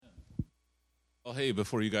Well, hey,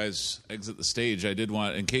 before you guys exit the stage, I did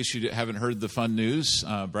want, in case you haven't heard the fun news,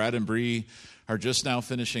 Brad and Bree are just now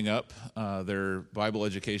finishing up their Bible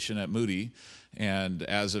education at Moody. And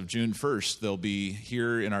as of June 1st, they'll be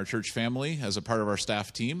here in our church family as a part of our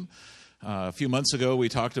staff team. A few months ago, we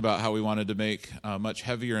talked about how we wanted to make a much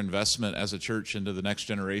heavier investment as a church into the next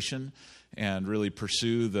generation and really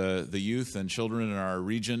pursue the youth and children in our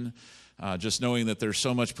region, just knowing that there's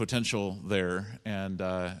so much potential there and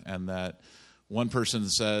that one person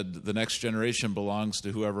said the next generation belongs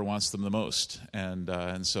to whoever wants them the most.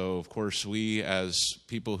 And so, of course, we as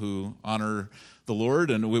people who honor the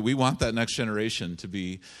Lord, and we want that next generation to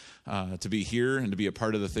be here and to be a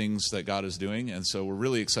part of the things that God is doing. And so we're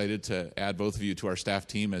really excited to add both of you to our staff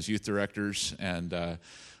team as youth directors. And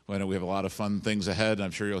I know we have a lot of fun things ahead.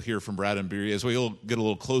 I'm sure you'll hear from Brad and Bree as we'll get a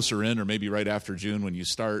little closer in, or maybe right after June when you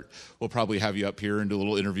start. We'll probably have you up here and do a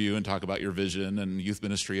little interview and talk about your vision and youth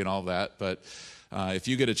ministry and all that. But if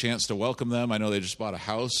you get a chance to welcome them, I know they just bought a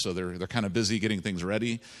house, so they're kind of busy getting things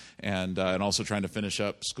ready and also trying to finish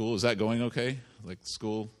up school. Is that going okay? Like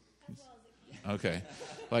school? Okay.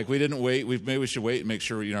 Like we didn't wait. Maybe we should wait and make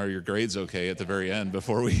sure your grade's okay at the very end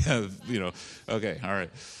before we have Okay, all right.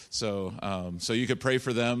 So you could pray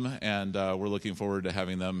for them, and we're looking forward to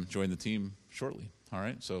having them join the team shortly. All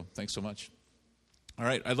right. So thanks so much. All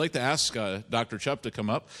right, I'd like to ask Dr. Chupp to come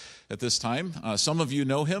up at this time. Some of you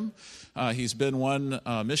know him. He's been one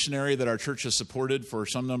missionary that our church has supported for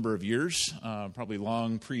some number of years, probably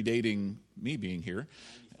long predating me being here.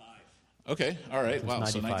 95. Okay, all right, wow,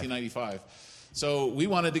 95. So 1995. So we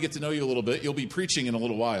wanted to get to know you a little bit. You'll be preaching in a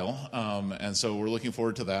little while, and so we're looking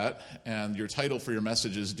forward to that. And your title for your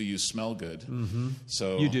message is "Do You Smell Good?" Mm-hmm.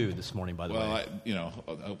 So you do this morning, by the way.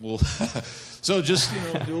 Well, we'll so just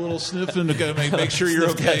do a little sniff and make sure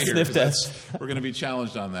you're okay here. Sniff test. We're going to be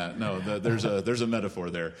challenged on that. No, there's a metaphor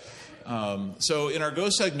there. So in our Go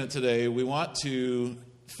segment today, we want to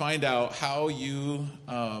find out how you,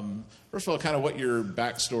 first of all, kind of what your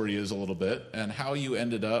backstory is a little bit, and how you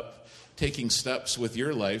ended up taking steps with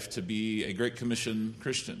your life to be a Great Commission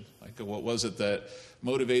Christian. Like, what was it that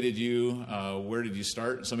motivated you? Where did you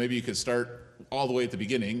start? So maybe you could start all the way at the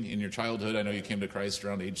beginning in your childhood. I know you came to Christ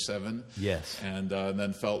around age 7. Yes. And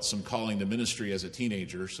then felt some calling to ministry as a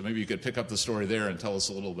teenager. So maybe you could pick up the story there and tell us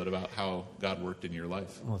a little bit about how God worked in your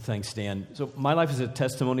life. Well, thanks, Dan. So my life is a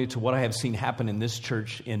testimony to what I have seen happen in this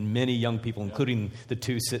church in many young people, including the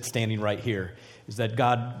two standing right here, is that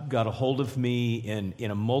God got a hold of me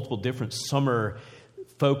in a multiple different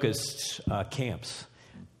summer-focused camps.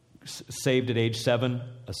 Saved at age 7,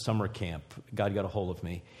 a summer camp. God got a hold of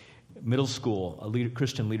me. Middle school, a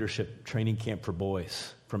Christian leadership training camp for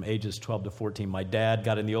boys from ages 12 to 14. My dad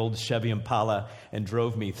got in the old Chevy Impala and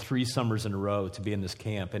drove me 3 summers in a row to be in this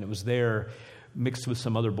camp. And it was there, mixed with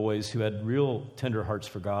some other boys who had real tender hearts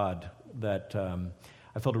for God, that I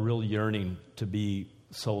felt a real yearning to be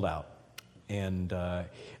sold out. And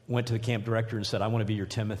went to the camp director and said, I want to be your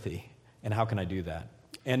Timothy, and how can I do that?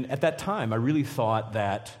 And at that time, I really thought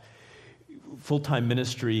that full-time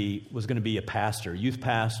ministry was going to be a pastor, youth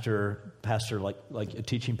pastor like a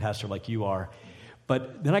teaching pastor like you are.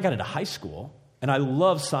 But then I got into high school, and I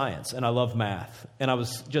love science, and I love math, and I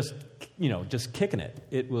was just kicking it.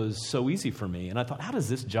 It was so easy for me, and I thought, how does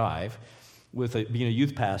this jive with being a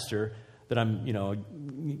youth pastor that I'm,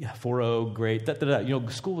 4.0, great,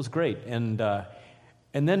 school was great. And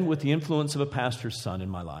then with the influence of a pastor's son in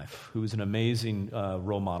my life, who was an amazing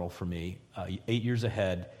role model for me, 8 years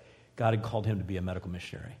ahead, God had called him to be a medical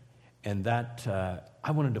missionary. And that,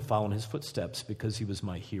 I wanted to follow in his footsteps because he was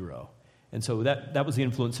my hero. And so that was the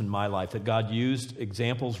influence in my life, that God used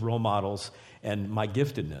examples, role models, and my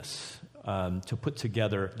giftedness to put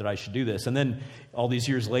together that I should do this. And then all these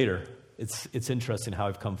years later, it's interesting how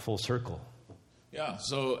I've come full circle. Yeah.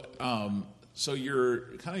 So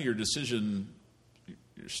your decision,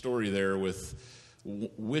 your story there with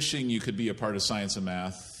wishing you could be a part of science and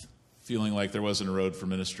math, feeling like there wasn't a road for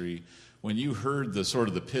ministry. When you heard the sort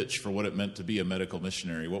of the pitch for what it meant to be a medical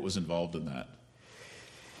missionary, what was involved in that?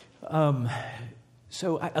 A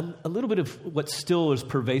little bit of what still is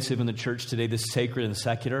pervasive in the church today, the sacred and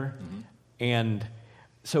secular. Mm-hmm. And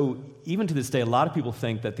so even to this day, a lot of people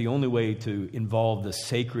think that the only way to involve the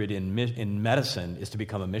sacred in medicine is to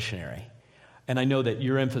become a missionary. And I know that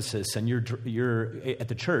your emphasis and your at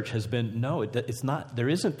the church has been, no, it's not. There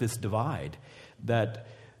isn't this divide that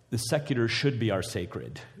the secular should be our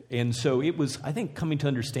sacred. And so it was, I think, coming to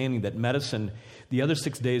understanding that medicine, the other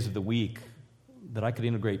 6 days of the week, that I could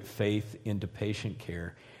integrate faith into patient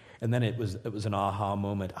care. And then it was an aha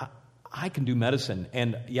moment. I can do medicine,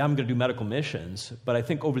 and yeah, I'm going to do medical missions, but I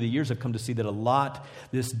think over the years I've come to see that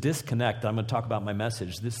this disconnect, I'm going to talk about my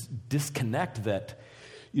message, this disconnect that,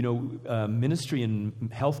 ministry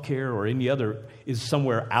in healthcare or any other is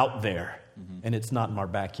somewhere out there, and it's not in our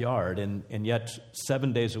backyard, and yet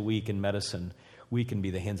 7 days a week in medicine, we can be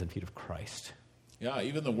the hands and feet of Christ. Yeah,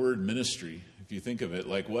 even the word ministry, if you think of it,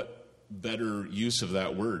 like what better use of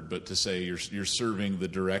that word but to say you're serving the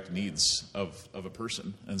direct needs of a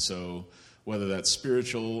person. And so whether that's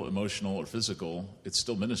spiritual, emotional, or physical, it's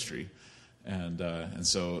still ministry. And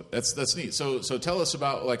so that's neat. So tell us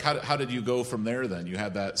about, like, how did you go from there then? You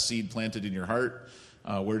had that seed planted in your heart.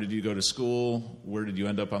 Where did you go to school? Where did you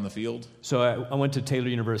end up on the field? So I went to Taylor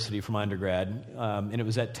University for my undergrad, and it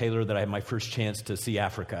was at Taylor that I had my first chance to see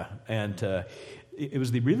Africa. And it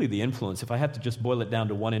was really the influence. If I had to just boil it down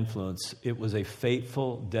to one influence, it was a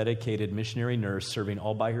faithful, dedicated missionary nurse serving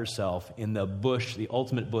all by herself in the bush, the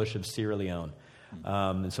ultimate bush of Sierra Leone.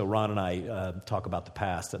 And so Ron and I talk about the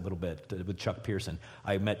past a little bit with Chuck Pearson.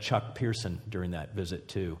 I met Chuck Pearson during that visit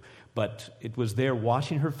too. But it was there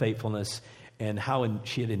watching her faithfulness and how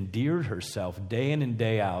she had endeared herself day in and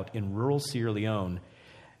day out in rural Sierra Leone.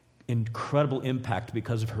 Incredible impact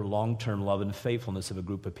because of her long-term love and faithfulness of a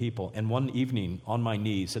group of people. And one evening, on my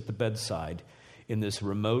knees at the bedside in this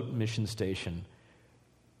remote mission station,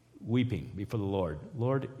 weeping before the Lord,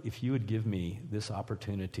 Lord, if you would give me this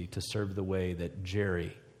opportunity to serve the way that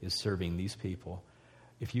Jerry is serving these people,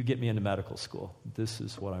 if you get me into medical school, this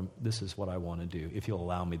is what I want to do, if you'll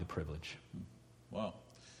allow me the privilege. Wow.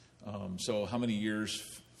 So how many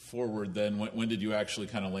years forward then, when did you actually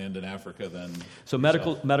kind of land in Africa then? So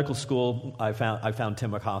medical school, I found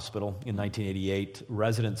Timbuk Hospital in 1988.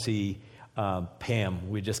 Residency, Pam,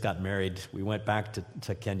 we just got married. We went back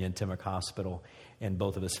to Kenya and Timbuk Hospital, and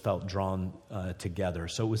both of us felt drawn together.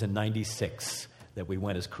 So it was in 96 that we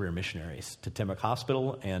went as career missionaries to Timbuk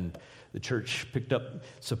Hospital, and the church picked up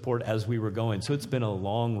support as we were going. So it's been a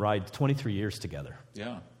long ride, 23 years together.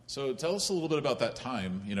 Yeah. So tell us a little bit about that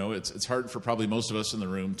time. It's hard for probably most of us in the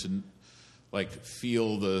room to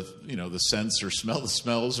feel the scents or smell the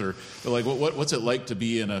smells, or like what's it like to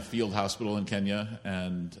be in a field hospital in Kenya,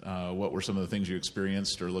 and what were some of the things you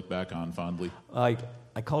experienced or look back on fondly? I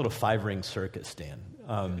call it a 5-ring circus,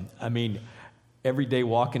 Dan. Every day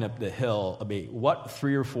walking up the hill, what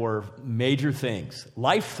 3 or 4 major things,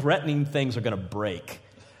 life-threatening things are going to break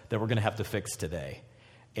that we're going to have to fix today?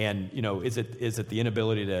 And, is it the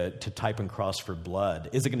inability to type and cross for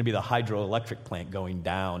blood? Is it going to be the hydroelectric plant going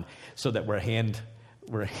down so that we're hand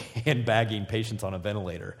bagging patients on a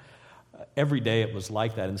ventilator? Every day it was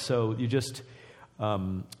like that. And so you just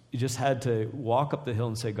had to walk up the hill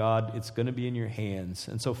and say, God, it's going to be in your hands.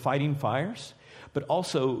 And so fighting fires, but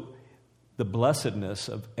also the blessedness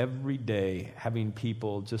of every day having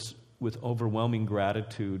people just with overwhelming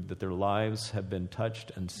gratitude that their lives have been touched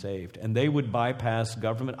and saved. And they would bypass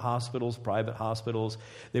government hospitals, private hospitals.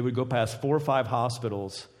 They would go past 4 or 5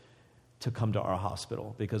 hospitals to come to our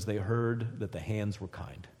hospital because they heard that the hands were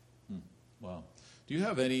kind. Wow. Do you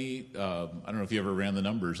have any, I don't know if you ever ran the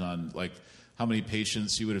numbers on how many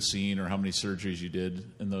patients you would have seen or how many surgeries you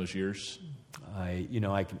did in those years?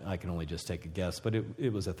 I can only just take a guess, but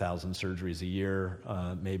it was 1,000 surgeries a year,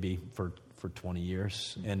 maybe for 20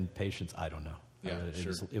 years, and patients, I don't know. Yeah,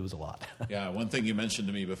 sure. It was a lot. Yeah, one thing you mentioned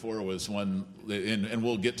to me before was and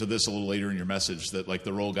we'll get to this a little later in your message, that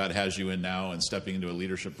the role God has you in now and stepping into a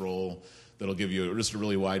leadership role that'll give you just a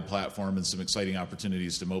really wide platform and some exciting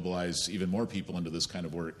opportunities to mobilize even more people into this kind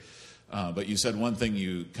of work. But you said one thing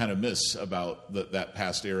you kind of miss about that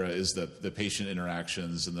past era is the patient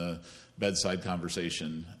interactions and the bedside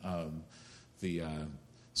conversation.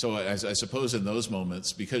 So I suppose in those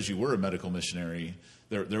moments, because you were a medical missionary,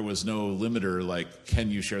 there was no limiter like, can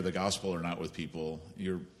you share the gospel or not with people?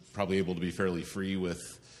 You're probably able to be fairly free with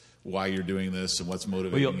why you're doing this and what's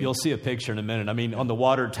motivating you. You'll see a picture in a minute. On the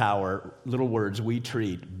water tower, little words, we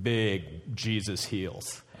treat, big, Jesus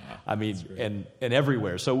heals. And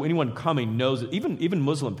everywhere. So anyone coming knows it, even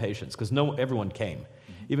Muslim patients, because everyone came.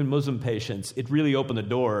 Mm-hmm. Even Muslim patients, it really opened the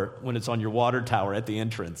door when it's on your water tower at the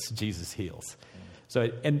entrance, Jesus heals. Mm-hmm. So,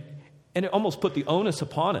 and it almost put the onus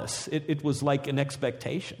upon us. It was like an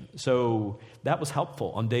expectation. So that was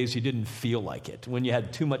helpful on days you didn't feel like it. When you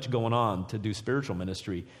had too much going on to do spiritual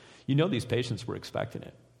ministry, these patients were expecting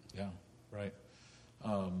it. Yeah, right.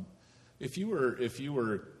 If you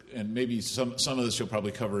were, and maybe some of this you'll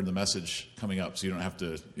probably cover in the message coming up, so you don't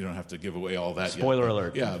have to give away all that. Spoiler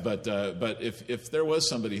alert. Yeah, but if there was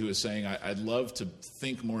somebody who was saying, I'd love to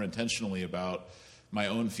think more intentionally about my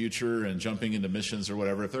own future and jumping into missions or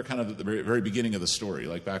whatever, if they're kind of at the very, very beginning of the story,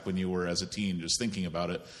 like back when you were as a teen just thinking about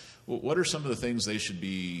it, what are some of the things they should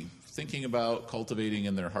be thinking about, cultivating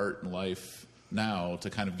in their heart and life now to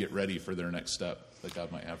kind of get ready for their next step that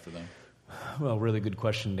God might have for them? Well, really good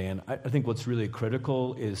question, Dan. I think what's really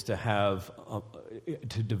critical is to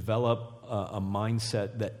develop a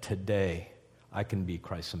mindset that today I can be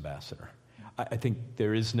Christ's ambassador. I think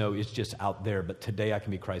there is no, it's just out there, but today I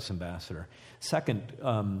can be Christ's ambassador. Second,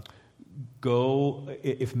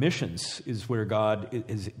 if missions is where God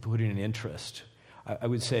is putting an interest, I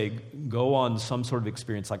would say go on some sort of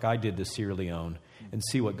experience like I did to Sierra Leone and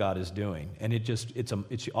see what God is doing. And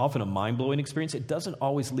it's often a mind-blowing experience. It doesn't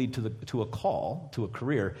always lead to a call, to a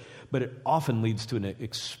career, but it often leads to an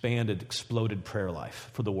exploded prayer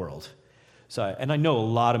life for the world. And I know a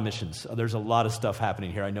lot of missions. There's a lot of stuff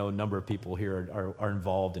happening here. I know a number of people here are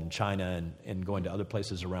involved in China and going to other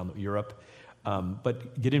places around Europe.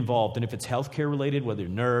 But get involved. And if it's healthcare related, whether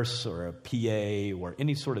you're a nurse or a PA or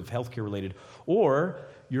any sort of healthcare related, or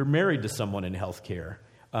you're married to someone in healthcare,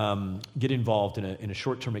 get involved in a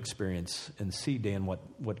short-term experience and see, Dan,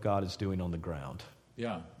 what God is doing on the ground.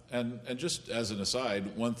 Yeah. And just as an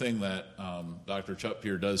aside, one thing that Dr. Chupp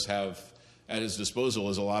here does have at his disposal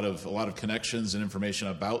is a lot of connections and information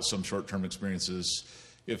about some short-term experiences.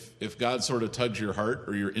 If God sort of tugs your heart,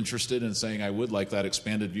 or you're interested in saying, I would like that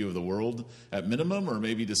expanded view of the world at minimum, or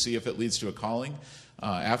maybe to see if it leads to a calling,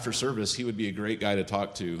 after service, he would be a great guy to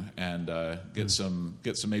talk to and get some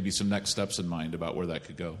maybe some next steps in mind about where that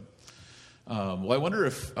could go. Well, I wonder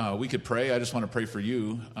if we could pray. I just want to pray for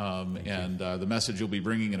you, and the message you'll be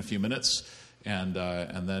bringing in a few minutes, and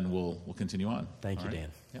then we'll continue on. Thank you, Dan.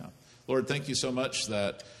 Yeah, Lord, thank you so much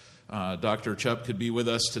that Dr. Chupp could be with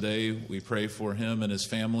us today. We pray for him and his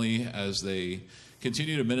family as they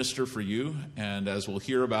continue to minister for you, and as we'll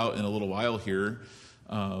hear about in a little while here,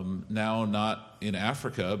 now not in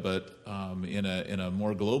Africa, but in a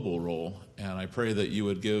more global role. And I pray that you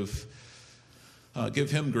would give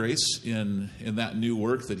him grace in that new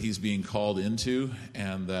work that he's being called into,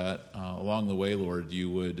 and that along the way, Lord, you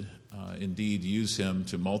would indeed use him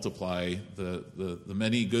to multiply the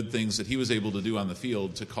many good things that he was able to do on the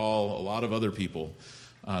field to call a lot of other people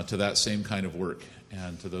to that same kind of work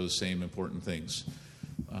and to those same important things.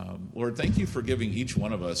 Lord, thank you for giving each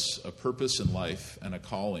one of us a purpose in life and a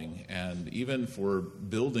calling, and even for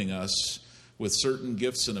building us with certain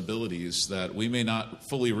gifts and abilities that we may not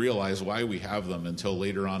fully realize why we have them until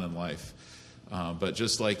later on in life. But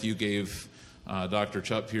just like you gave Dr.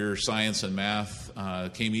 Chupp here, science and math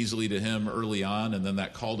came easily to him early on, and then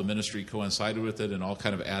that call to ministry coincided with it and all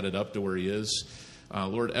kind of added up to where he is.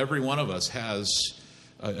 Lord, every one of us has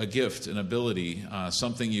a gift, an ability,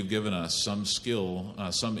 something you've given us, some skill,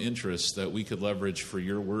 some interest that we could leverage for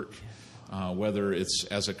your work, whether it's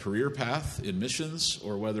as a career path in missions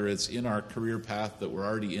or whether it's in our career path that we're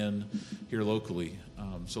already in here locally.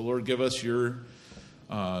 So, Lord, give us your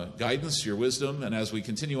guidance, your wisdom, and as we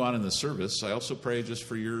continue on in the service, I also pray just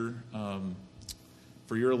for your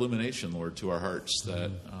illumination, Lord, to our hearts,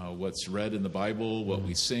 that what's read in the Bible, what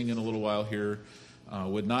we sing in a little while here,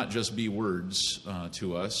 would not just be words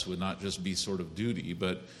to us, would not just be sort of duty,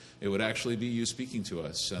 but it would actually be you speaking to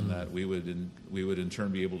us, and that we would in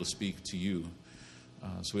turn be able to speak to you.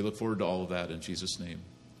 So we look forward to all of that in Jesus' name.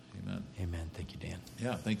 Amen. Amen. Thank you, Dan.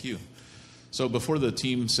 Yeah, thank you. So before the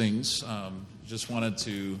team sings, just wanted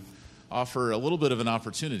to offer a little bit of an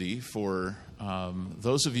opportunity for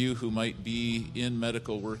those of you who might be in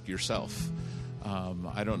medical work yourself.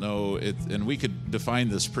 I don't know, and we could define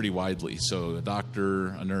this pretty widely. So a doctor,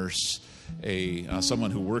 a nurse,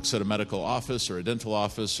 someone who works at a medical office or a dental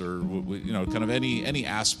office, or kind of any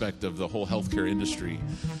aspect of the whole healthcare industry.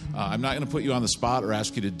 I'm not going to put you on the spot or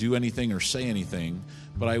ask you to do anything or say anything,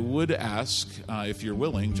 but I would ask, if you're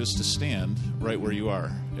willing, just to stand right where you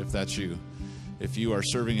are, if that's you. If you are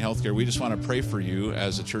serving healthcare, we just want to pray for you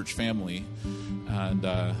as a church family. And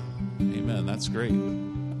amen, that's great.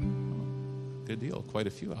 Good deal. Quite a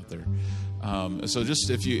few out there. So just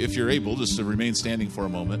if you're able, just to remain standing for a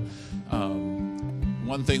moment.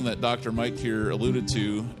 One thing that Dr. Mike here alluded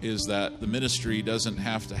to is that the ministry doesn't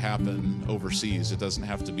have to happen overseas. It doesn't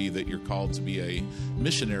have to be that you're called to be a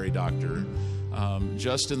missionary doctor.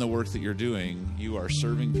 Just in the work that you're doing, you are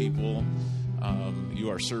serving people.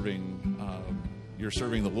 You're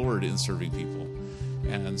serving the Lord in serving people.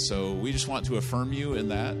 And so we just want to affirm you in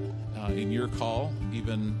that, in your call,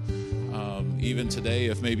 even today,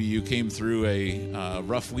 if maybe you came through a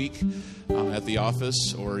rough week at the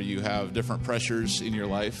office, or you have different pressures in your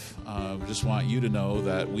life, we just want you to know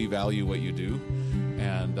that we value what you do,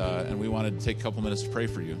 and we wanted to take a couple minutes to pray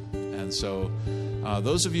for you. And so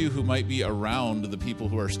those of you who might be around the people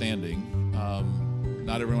who are standing,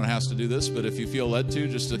 not everyone has to do this, but if you feel led to,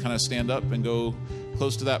 just to kind of stand up and go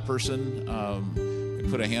close to that person,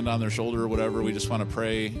 put a hand on their shoulder or whatever. We just want to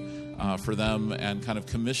pray for them and kind of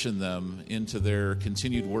commission them into their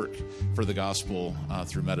continued work for the gospel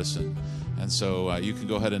through medicine. And so you can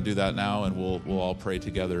go ahead and do that now, and we'll all pray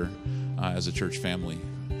together as a church family.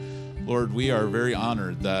 Lord, we are very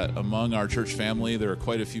honored that among our church family there are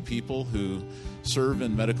quite a few people who serve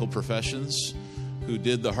in medical professions, who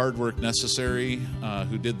did the hard work necessary,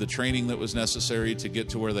 who did the training that was necessary to get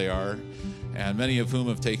to where they are, and many of whom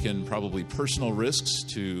have taken probably personal risks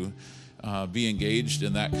to be engaged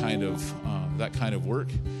in that kind of work.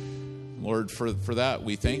 Lord, for that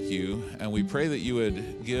we thank you, and we pray that you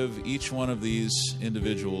would give each one of these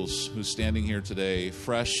individuals who's standing here today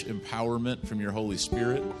fresh empowerment from your Holy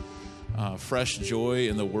Spirit, fresh joy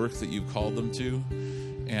in the work that you've called them to,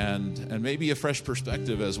 and maybe a fresh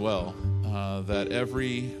perspective as well, that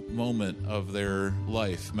every moment of their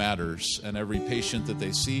life matters, and every patient that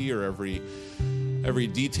they see or every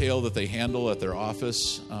detail that they handle at their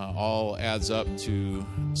office all adds up to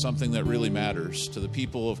something that really matters to the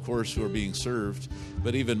people, of course, who are being served,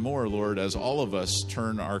 but even more, Lord, as all of us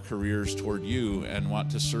turn our careers toward you and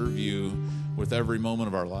want to serve you with every moment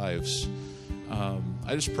of our lives.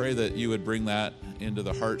 I just pray that you would bring that into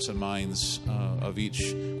the hearts and minds of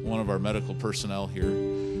each one of our medical personnel here,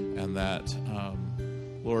 and that,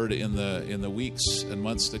 Lord, in the weeks and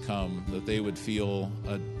months to come, that they would feel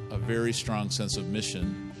a very strong sense of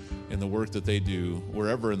mission in the work that they do,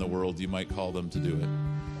 wherever in the world you might call them to do it.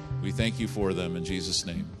 We thank you for them in Jesus'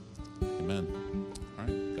 name. Amen. All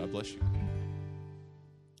right. God bless you.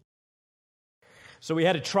 So we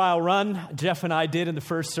had a trial run, Jeff and I did in the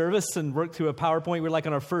first service, and worked through a PowerPoint. We were like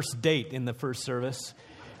on our first date in the first service.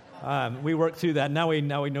 We worked through that. Now we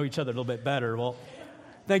know each other a little bit better. Well,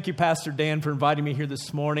 thank you, Pastor Dan, for inviting me here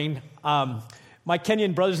this morning. My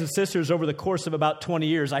Kenyan brothers and sisters, over the course of about 20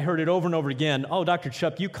 years, I heard it over and over again. Oh, Dr.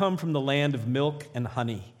 Chuck, you come from the land of milk and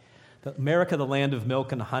honey. America, the land of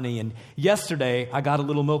milk and honey. And yesterday, I got a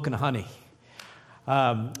little milk and honey.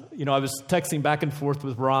 I was texting back and forth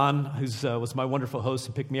with Ron, who was my wonderful host,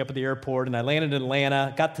 and picked me up at the airport. And I landed in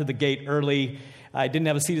Atlanta, got to the gate early. I didn't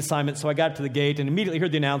have a seat assignment, so I got to the gate and immediately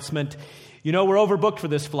heard the announcement, we're overbooked for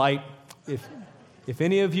this flight. If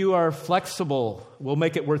any of you are flexible, we'll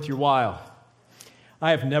make it worth your while.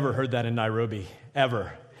 I have never heard that in Nairobi,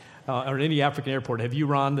 ever, or any African airport. Have you,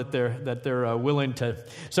 Ron, that they're willing to?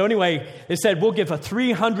 So anyway, they said, we'll give a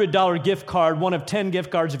 $300 gift card, one of 10 gift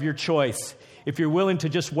cards of your choice, if you're willing to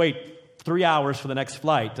just wait 3 hours for the next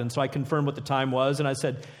flight. And so I confirmed what the time was, and I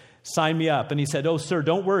said, sign me up. And he said, oh, sir,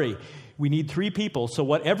 don't worry. We need 3 people, so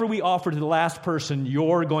whatever we offer to the last person,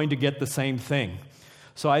 you're going to get the same thing.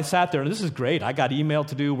 So I sat there, and this is great. I got email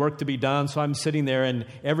to do, work to be done, so I'm sitting there, and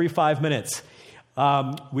every 5 minutes,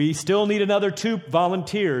 we still need another 2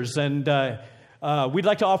 volunteers, and we'd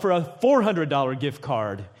like to offer a $400 gift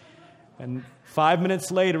card. And 5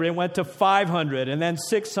 minutes later, it went to $500, and then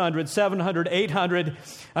 $600, $700, $800.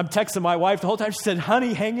 I'm texting my wife the whole time. She said,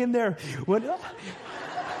 honey, hang in there.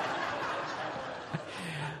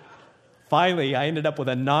 Finally, I ended up with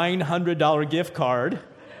a $900 gift card.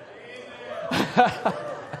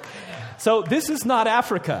 So this is not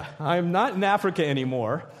Africa. I'm not in Africa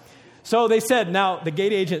anymore. So they said, now the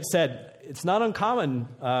gate agent said, it's not uncommon,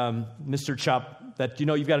 Mr. Chup, that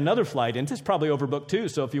you've got another flight, and it's probably overbooked too,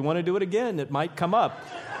 so if you want to do it again, it might come up.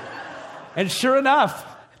 And sure enough,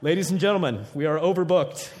 ladies and gentlemen, we are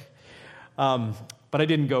overbooked. But I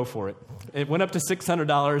didn't go for it. It went up to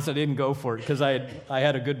 $600. I didn't go for it because I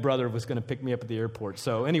had a good brother who was going to pick me up at the airport.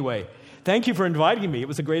 So anyway, thank you for inviting me. It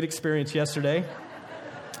was a great experience yesterday.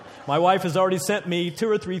 My wife has already sent me 2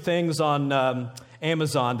 or 3 things on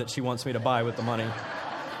Amazon that she wants me to buy with the money.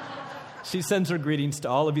 She sends her greetings to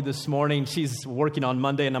all of you this morning. She's working on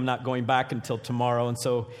Monday, and I'm not going back until tomorrow, and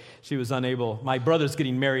so she was unable. My brother's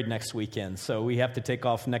getting married next weekend, so we have to take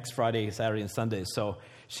off next Friday, Saturday, and Sunday. So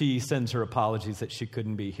she sends her apologies that she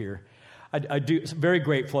couldn't be here. I do very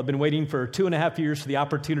grateful. I've been waiting for 2.5 years for the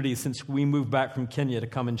opportunity since we moved back from Kenya to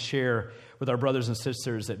come and share with our brothers and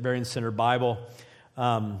sisters at Varian Center Bible.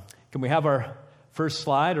 Can we have our first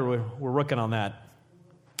slide, or we're working on that?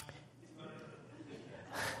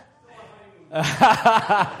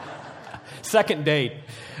 Second date.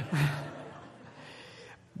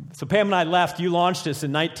 So Pam and I left. You launched us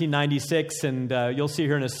in 1996, and you'll see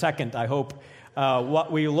here in a second, I hope,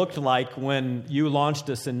 what we looked like when you launched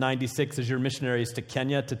us in 96 as your missionaries to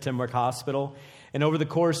Kenya, to Timwick Hospital. And over the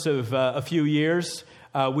course of a few years,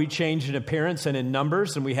 we changed in appearance and in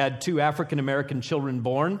numbers, and we had 2 African-American children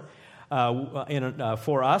born.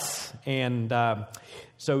 for us. And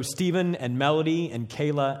so Stephen and Melody and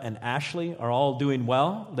Kayla and Ashley are all doing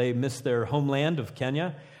well. They missed their homeland of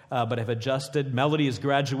Kenya, but have adjusted. Melody is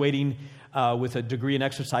graduating with a degree in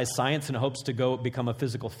exercise science and hopes to go become a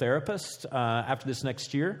physical therapist after this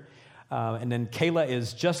next year. And then Kayla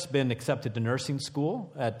has just been accepted to nursing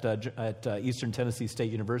school at Eastern Tennessee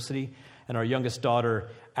State University. And our youngest daughter,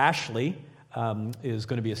 Ashley, is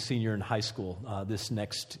going to be a senior in high school this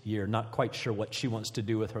next year. Not quite sure what she wants to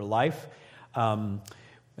do with her life. And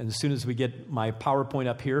as soon as we get my PowerPoint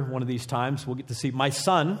up here, one of these times, we'll get to see my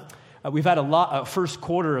son. We've had a first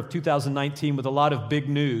quarter of 2019 with a lot of big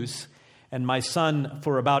news. And my son,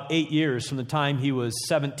 for about 8 years, from the time he was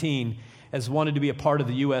 17, has wanted to be a part of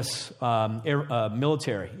the U.S.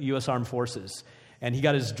 Military, U.S. Armed Forces. And he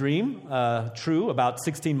got his dream true about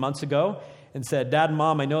 16 months ago and said, Dad and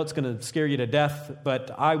Mom, I know it's going to scare you to death,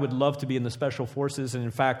 but I would love to be in the Special Forces. And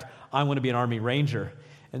in fact, I want to be an Army Ranger.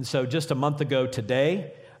 And so just a month ago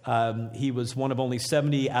today, he was one of only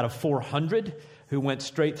 70 out of 400 who went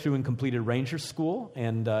straight through and completed Ranger School.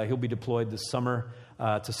 And he'll be deployed this summer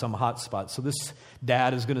to some hot spots. So this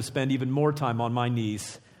dad is going to spend even more time on my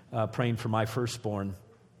knees praying for my firstborn.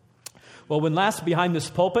 Well, when last behind this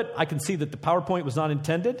pulpit, I can see that the PowerPoint was not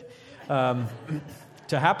intended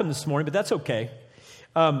to happen this morning, but that's okay.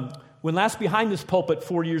 When last behind this pulpit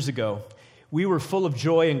 4 years ago, we were full of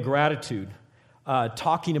joy and gratitude,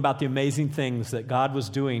 talking about the amazing things that God was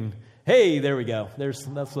doing. Hey, there we go.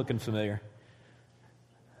 That's looking familiar.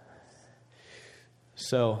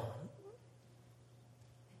 So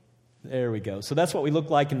there we go. So that's what we looked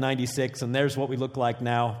like in 96, and there's what we look like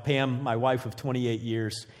now. Pam, my wife of 28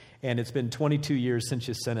 years, and it's been 22 years since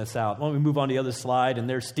you sent us out. Why don't we move on to the other slide, and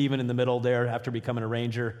there's Stephen in the middle there after becoming a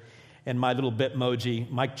ranger, and my little Bitmoji,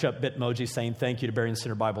 Mike Chup Bitmoji, saying thank you to Berrien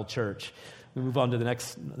Center Bible Church. We move on to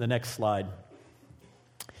the next slide.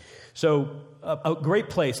 So a great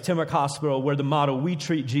place, Timuc Hospital, where the motto, "We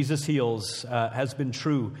treat, Jesus heals," has been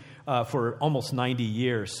true for almost 90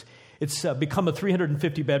 years. It's become a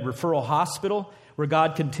 350-bed referral hospital where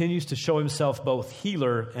God continues to show himself both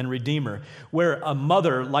healer and redeemer, where a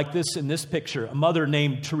mother, like this in this picture, a mother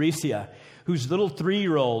named Teresia, whose little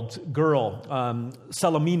 3-year-old girl,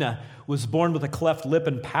 Salamina, was born with a cleft lip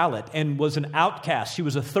and palate and was an outcast. She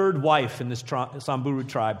was a third wife in this Samburu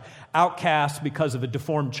tribe, outcast because of a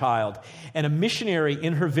deformed child. And a missionary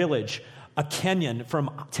in her village, a Kenyan from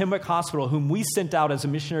Timuc Hospital, whom we sent out as a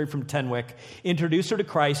missionary from Tenwick, introduced her to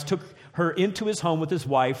Christ, took her into his home with his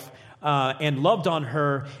wife, and loved on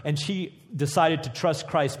her, and she decided to trust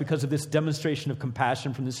Christ because of this demonstration of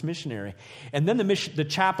compassion from this missionary. And then the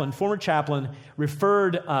chaplain, former chaplain,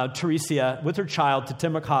 referred Teresia with her child to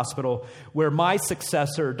Timuc Hospital, where my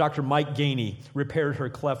successor, Dr. Mike Gainey, repaired her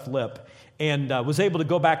cleft lip and was able to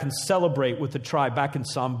go back and celebrate with the tribe back in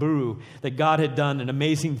Samburu that God had done an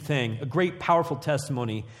amazing thing, a great, powerful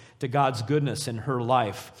testimony to God's goodness in her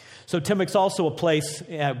life. So Timuc's also a place,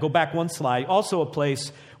 go back one slide, also a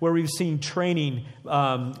place where we've seen training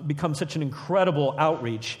become such an incredible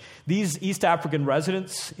outreach. These East African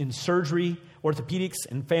residents in surgery, orthopedics,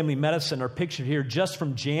 and family medicine are pictured here just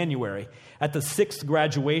from January at the 6th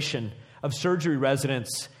graduation of surgery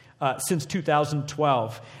residents since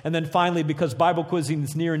 2012. And then finally, because Bible quizzing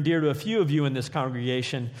is near and dear to a few of you in this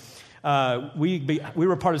congregation, we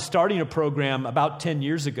were part of starting a program about 10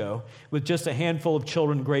 years ago with just a handful of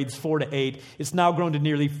children, grades 4 to 8. It's now grown to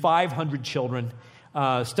nearly 500 children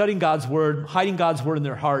studying God's Word, hiding God's Word in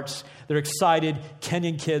their hearts. They're excited.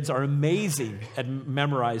 Kenyan kids are amazing at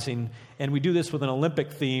memorizing, and we do this with an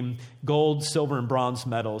Olympic theme, gold, silver, and bronze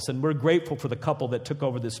medals. And we're grateful for the couple that took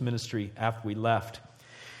over this ministry after we left.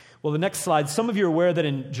 Well, the next slide. Some of you are aware that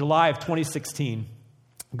in July of 2016,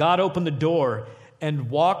 God opened the door and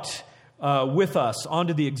walked with us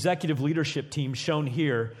onto the executive leadership team shown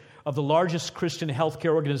here of the largest Christian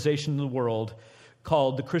healthcare organization in the world,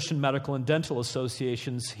 called the Christian Medical and Dental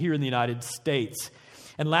Associations here in the United States.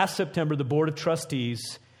 And last September, the Board of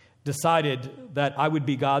Trustees decided that I would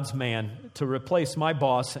be God's man to replace my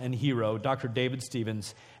boss and hero, Dr. David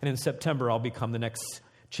Stevens, and in September, I'll become the next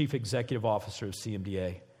Chief Executive Officer of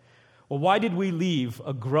CMDA. Well, why did we leave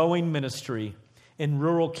a growing ministry in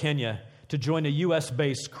rural Kenya to join a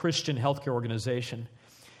U.S.-based Christian healthcare organization?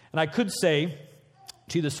 And I could say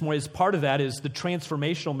to you this morning, as part of that is the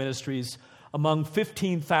transformational ministries among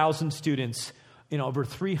 15,000 students in over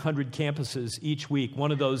 300 campuses each week.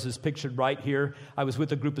 One of those is pictured right here. I was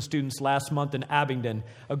with a group of students last month in Abingdon,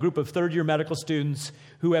 a group of third-year medical students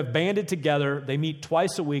who have banded together. They meet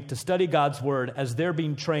twice a week to study God's Word as they're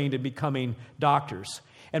being trained in becoming doctors.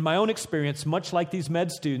 And my own experience, much like these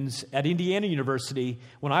med students at Indiana University,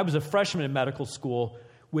 when I was a freshman in medical school,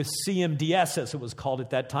 with CMDS, as it was called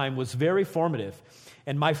at that time, was very formative.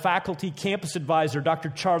 And my faculty campus advisor, Dr.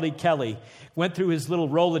 Charlie Kelly, went through his little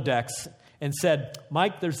Rolodex and said,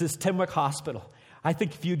 Mike, there's this Tenwek Hospital. I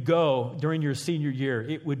think if you'd go during your senior year,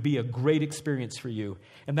 it would be a great experience for you.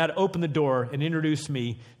 And that opened the door and introduced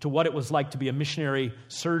me to what it was like to be a missionary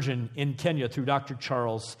surgeon in Kenya through Dr.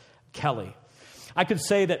 Charles Kelly. I could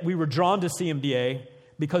say that we were drawn to CMDA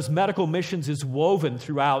because medical missions is woven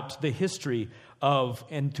throughout the history of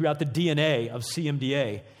and throughout the DNA of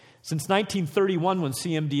CMDA. Since 1931, when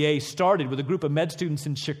CMDA started with a group of med students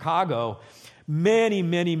in Chicago, many,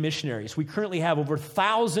 many missionaries. We currently have over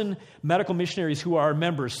 1,000 medical missionaries who are our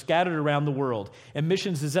members scattered around the world. And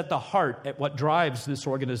missions is at the heart at what drives this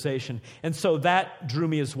organization. And so that drew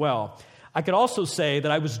me as well. I could also say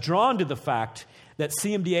that I was drawn to the fact that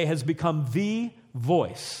CMDA has become the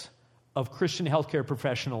voice of Christian healthcare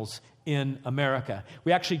professionals in America.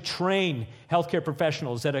 We actually train healthcare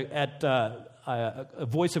professionals at a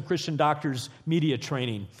Voice of Christian Doctors media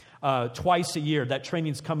training twice a year. That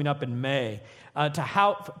training is coming up in May to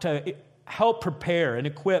help prepare and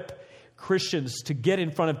equip Christians to get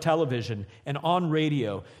in front of television and on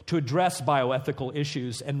radio to address bioethical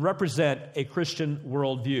issues and represent a Christian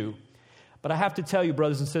worldview. But I have to tell you,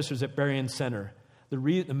 brothers and sisters at Berrien Center,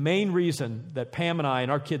 the main reason that Pam and I and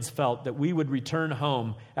our kids felt that we would return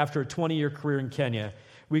home after a 20-year career in Kenya,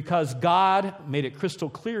 because God made it crystal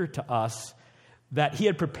clear to us that He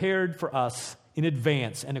had prepared for us in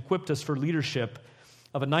advance and equipped us for leadership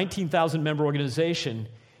of a 19,000-member organization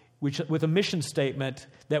with a mission statement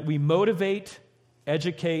that we motivate,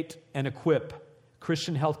 educate, and equip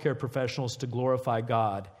Christian healthcare professionals to glorify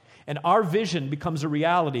God. And our vision becomes a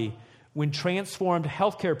reality when transformed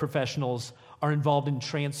healthcare professionals are involved in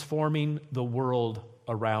transforming the world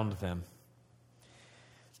around them.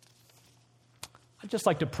 I'd just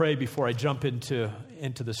like to pray before I jump into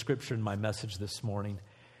the scripture in my message this morning.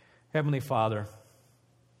 Heavenly Father,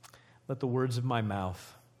 let the words of my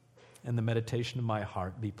mouth and the meditation of my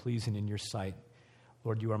heart be pleasing in your sight.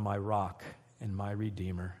 Lord, you are my rock and my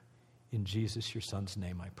redeemer. In Jesus, your Son's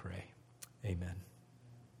name, I pray. Amen.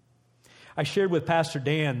 I shared with Pastor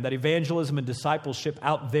Dan that evangelism and discipleship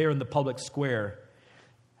out there in the public square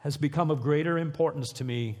has become of greater importance to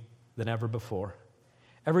me than ever before.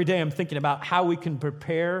 Every day I'm thinking about how we can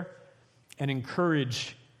prepare and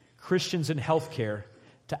encourage Christians in healthcare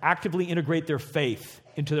to actively integrate their faith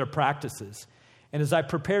into their practices. And as I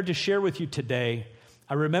prepared to share with you today,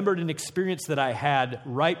 I remembered an experience that I had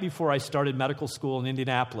right before I started medical school in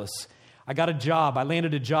Indianapolis. I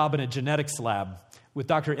landed a job in a genetics lab with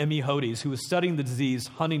Dr. Emmy Hodes, who was studying the disease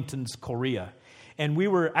Huntington's chorea. And we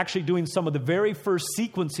were actually doing some of the very first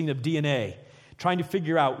sequencing of DNA, trying to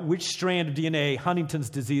figure out which strand of DNA Huntington's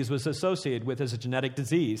disease was associated with as a genetic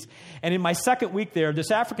disease. And in my second week there,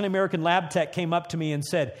 this African-American lab tech came up to me and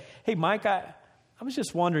said, "Hey, Mike, I was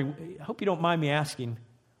just wondering, I hope you don't mind me asking,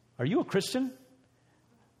 are you a Christian?"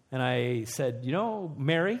 And I said,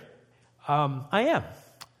 "Mary, I am.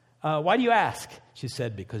 Why do you ask?" She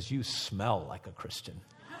said, "Because you smell like a Christian."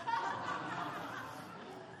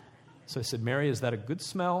 So I said, "Mary, is that a good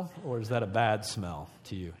smell or is that a bad smell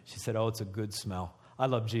to you?" She said, "Oh, it's a good smell. I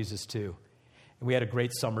love Jesus too." And we had a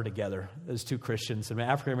great summer together as two Christians, an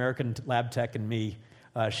African-American lab tech and me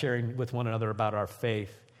sharing with one another about our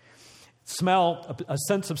faith. Smell, a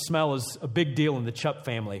sense of smell is a big deal in the Chupp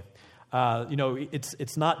family.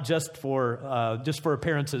 It's not just for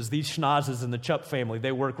appearances. These schnozzes in the Chupp family,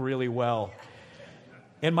 they work really well.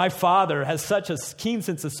 And my father has such a keen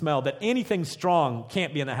sense of smell that anything strong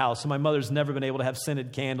can't be in the house. So my mother's never been able to have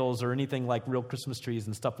scented candles or anything like real Christmas trees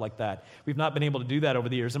and stuff like that. We've not been able to do that over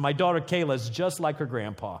the years. And my daughter Kayla is just like her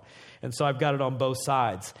grandpa. And so I've got it on both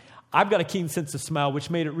sides. I've got a keen sense of smell,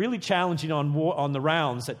 which made it really challenging on the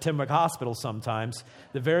rounds at Tenwek Hospital sometimes.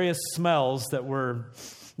 The various smells that were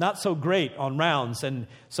not so great on rounds. And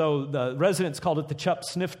so the residents called it the Chupp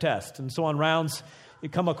sniff test. And so on rounds, you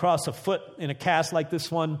come across a foot in a cast like this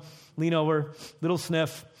one, lean over, little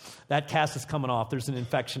sniff, that cast is coming off. There's an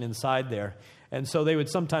infection inside there. And so they would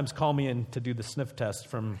sometimes call me in to do the sniff test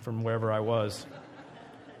from wherever I was.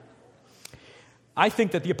 I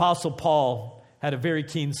think that the Apostle Paul had a very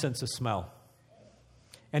keen sense of smell.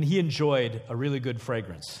 And he enjoyed a really good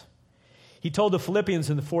fragrance. He told the Philippians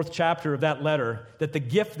in the 4th chapter of that letter that the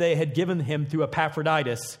gift they had given him through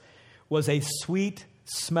Epaphroditus was a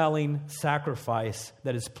sweet-smelling sacrifice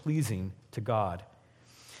that is pleasing to God.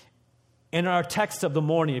 In our text of the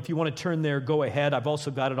morning, if you want to turn there, go ahead. I've also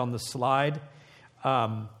got it on the slide.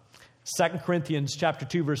 2 Corinthians chapter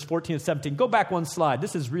 2, verse 14 and 17. Go back one slide.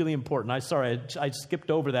 This is really important. I skipped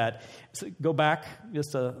over that. So go back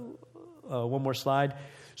just one more slide.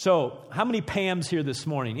 So how many Pams here this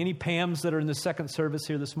morning? Any Pams that are in the second service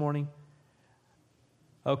here this morning?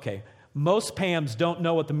 Okay. Most Pams don't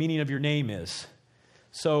know what the meaning of your name is.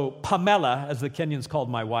 So Pamela, as the Kenyans called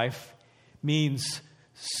my wife, means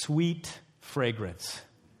sweet fragrance.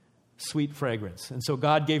 Sweet fragrance. And so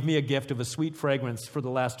God gave me a gift of a sweet fragrance for the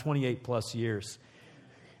last 28 plus years.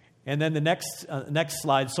 And then the next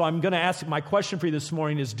slide. So I'm going to ask, my question for you this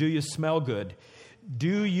morning is, do you smell good?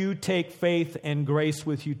 Do you take faith and grace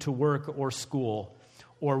with you to work or school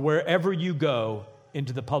or wherever you go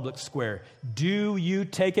into the public square? Do you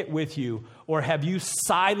take it with you, or have you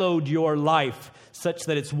siloed your life such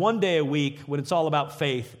that it's one day a week when it's all about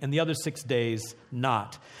faith and the other 6 days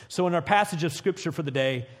not? So in our passage of Scripture for the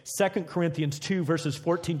day, 2 Corinthians 2, verses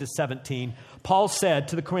 14 to 17, Paul said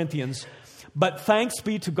to the Corinthians, "But thanks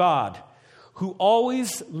be to God, who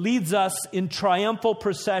always leads us in triumphal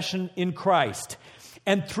procession in Christ,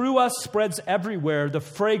 and through us spreads everywhere the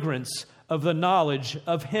fragrance of the knowledge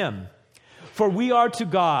of Him. For we are to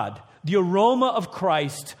God the aroma of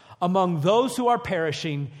Christ among those who are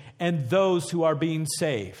perishing and those who are being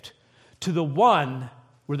saved. To the one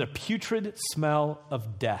we're the putrid smell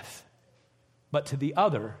of death, but to the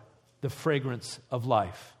other the fragrance of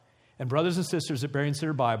life." And brothers and sisters at Berean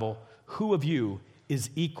Center Bible, who of you is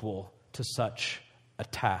equal to such a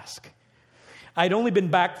task? I'd only been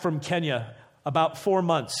back from Kenya about 4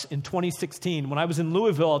 months in 2016 when I was in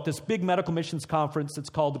Louisville at this big medical missions conference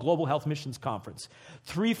that's called the Global Health Missions Conference.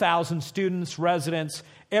 3,000 students, residents,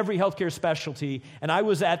 every healthcare specialty. And I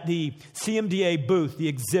was at the CMDA booth, the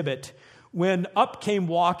exhibit, when up came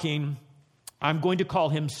walking, I'm going to call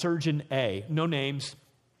him Surgeon A, no names,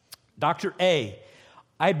 Dr. A.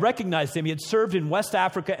 I had recognized him. He had served in West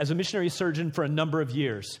Africa as a missionary surgeon for a number of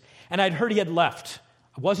years. And I'd heard he had left.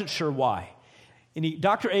 I wasn't sure why. And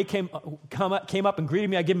Dr. A came up and greeted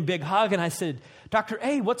me. I gave him a big hug, and I said, "Dr.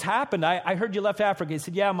 A, what's happened? I heard you left Africa." He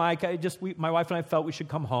said, "Yeah, Mike, my wife and I felt we should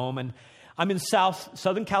come home. And I'm in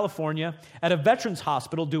Southern California at a veterans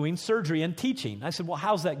hospital doing surgery and teaching." I said, "Well,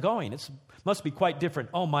 how's that going? It must be quite different."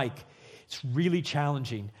 "Oh, Mike, it's really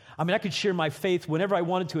challenging. I mean, I could share my faith whenever I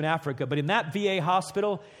wanted to in Africa, but in that VA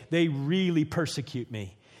hospital, they really persecute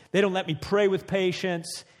me. They don't let me pray with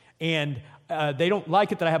patients, and they don't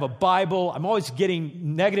like it that I have a Bible. I'm always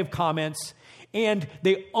getting negative comments. And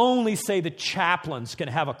they only say the chaplains can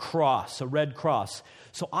have a cross, a red cross.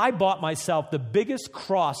 So I bought myself the biggest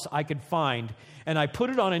cross I could find, and I put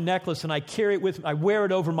it on a necklace, and I carry it with me. I wear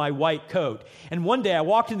it over my white coat. And one day I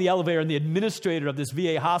walked in the elevator, and the administrator of this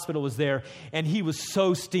VA hospital was there, and he was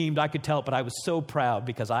so steamed, I could tell it, but I was so proud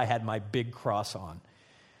because I had my big cross on.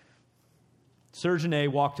 Surgeon A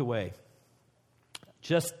walked away.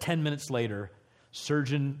 Just 10 minutes later,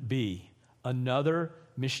 Surgeon B, another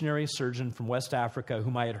missionary surgeon from West Africa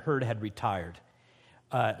whom I had heard had retired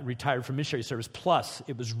from missionary service. Plus,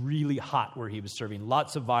 it was really hot where he was serving.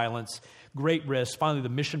 Lots of violence, great risk. Finally, the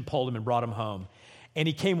mission pulled him and brought him home. And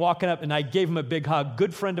he came walking up, and I gave him a big hug.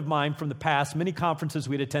 Good friend of mine from the past, many conferences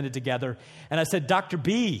we'd attended together. And I said, "Dr.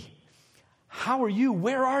 B, how are you?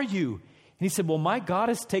 Where are you?" And he said, "Well, my God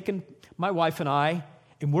has taken my wife and I,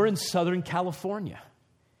 and we're in Southern California.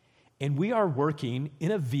 And we are working in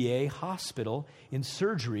a VA hospital in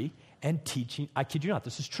surgery and teaching." I kid you not,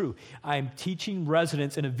 this is true. I'm teaching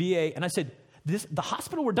residents in a VA. And I said, "The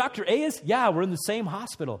hospital where Dr. A is?" "Yeah, we're in the same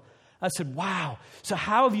hospital." I said, "Wow. So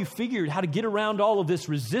how have you figured how to get around all of this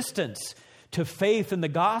resistance to faith and the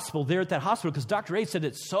gospel there at that hospital? Because Dr. A said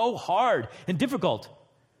it's so hard and difficult."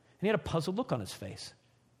 And he had a puzzled look on his face.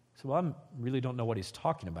 I said, "Well, I really don't know what he's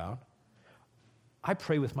talking about. I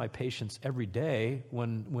pray with my patients every day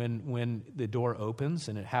when the door opens,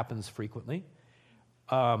 and it happens frequently.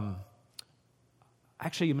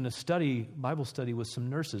 Actually, I'm in a Bible study with some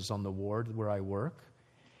nurses on the ward where I work.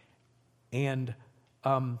 And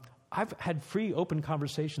I've had free, open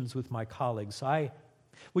conversations with my colleagues. Dr.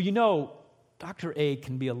 A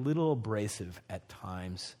can be a little abrasive at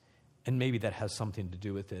times, and maybe that has something to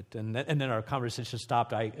do with it." And then our conversation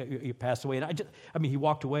stopped. He passed away, and he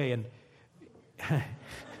walked away, and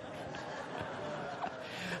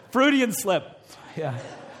Freudian slip. Yeah.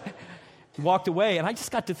 He walked away, and I just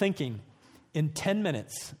got to thinking, in 10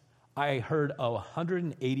 minutes, I heard a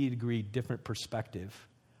 180-degree different perspective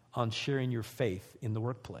on sharing your faith in the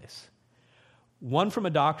workplace. One from a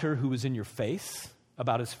doctor who was in your face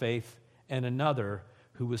about his faith, and another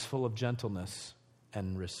who was full of gentleness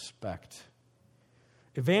and respect.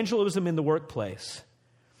 Evangelism in the workplace.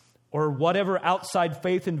 or whatever outside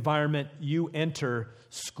faith environment you enter,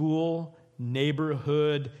 school,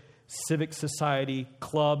 neighborhood, civic society,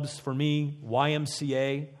 clubs, for me,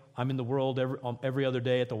 YMCA. I'm in the world every other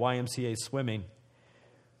day at the YMCA swimming.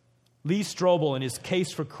 Lee Strobel, in his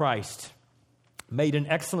Case for Christ, made an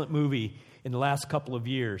excellent movie in the last couple of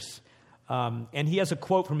years. And he has a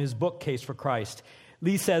quote from his book, Case for Christ.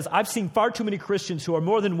 Lee says, "I've seen far too many Christians who are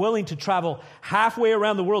more than willing to travel halfway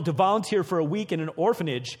around the world to volunteer for a week in an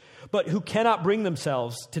orphanage, but who cannot bring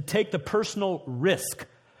themselves to take the personal risk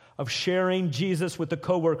of sharing Jesus with the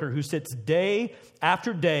coworker who sits day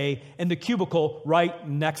after day in the cubicle right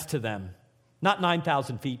next to them." Not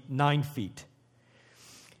 9,000 feet, 9 feet.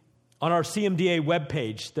 On our CMDA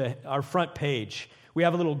webpage, our front page, we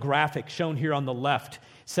have a little graphic shown here on the left. It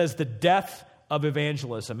says the death of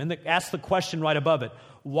evangelism. And it asks the question right above it,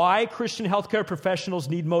 why Christian healthcare professionals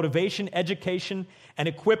need motivation, education, and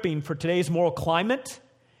equipping for today's moral climate?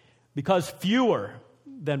 Because fewer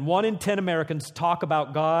than 1 in 10 Americans talk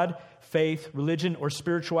about God, faith, religion, or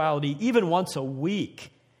spirituality even once a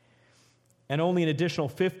week. And only an additional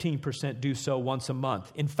 15% do so once a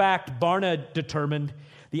month. In fact, Barna determined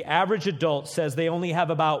the average adult says they only have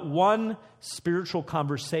about one spiritual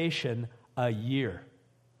conversation a year.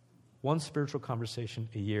 One spiritual conversation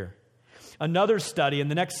a year. Another study, in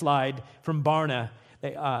the next slide from Barna,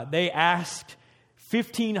 they asked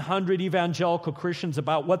 1,500 evangelical Christians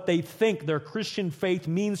about what they think their Christian faith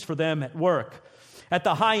means for them at work. At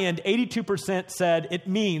the high end, 82% said it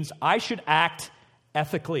means I should act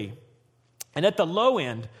ethically. And at the low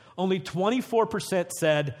end, only 24%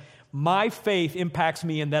 said my faith impacts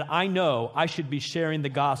me and that I know I should be sharing the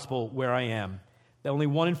gospel where I am. Only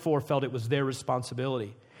 1 in 4 felt it was their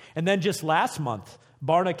responsibility. And then just last month,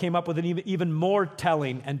 Barna came up with an even more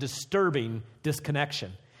telling and disturbing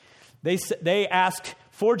disconnection. They asked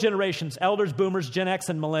 4 generations, elders, boomers, Gen X,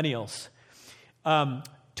 and millennials,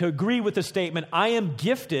 to agree with the statement, I am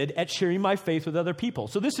gifted at sharing my faith with other people.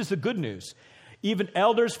 So this is the good news. Even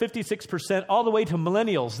elders, 56%, all the way to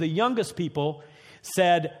millennials, the youngest people,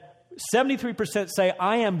 said 73% say,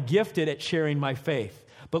 I am gifted at sharing my faith.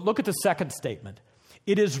 But look at the second statement.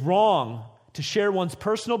 It is wrong to share one's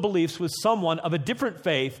personal beliefs with someone of a different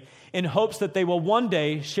faith in hopes that they will one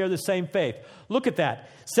day share the same faith. Look at that.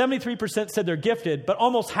 73% said they're gifted, but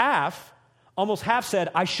almost half said,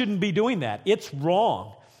 I shouldn't be doing that. It's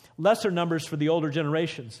wrong. Lesser numbers for the older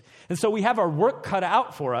generations. And so we have our work cut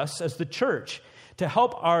out for us as the church to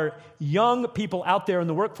help our young people out there in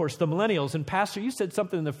the workforce, the millennials. And Pastor, you said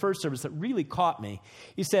something in the first service that really caught me.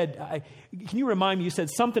 You said, can you remind me, you said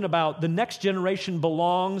something about the next generation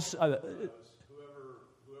belongs...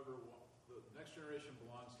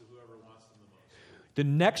 The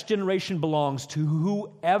next generation belongs to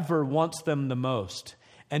whoever wants them the most.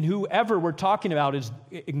 And whoever we're talking about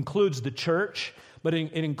includes the church, but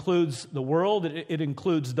it includes the world. It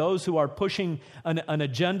includes those who are pushing an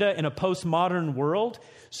agenda in a postmodern world.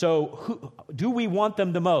 So do we want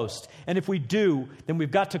them the most? And if we do, then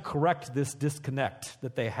we've got to correct this disconnect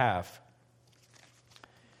that they have.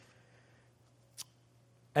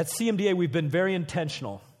 At CMDA, we've been very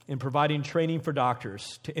intentional in providing training for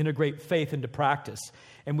doctors to integrate faith into practice.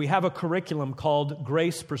 And we have a curriculum called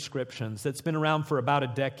Grace Prescriptions that's been around for about a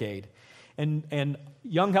decade. And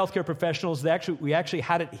young healthcare professionals, we actually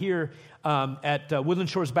had it here at Woodland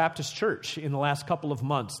Shores Baptist Church in the last couple of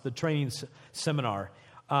months, the training seminar.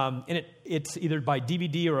 And it's either by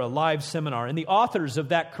DVD or a live seminar. And the authors of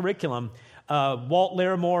that curriculum, Walt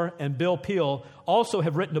Larimore and Bill Peel, also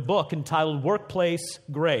have written a book entitled Workplace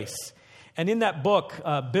Grace. And in that book,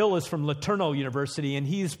 Bill is from LeTourneau University, and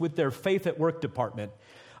he's with their Faith at Work department.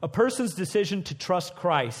 A person's decision to trust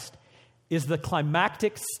Christ is the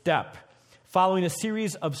climactic step following a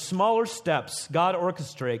series of smaller steps God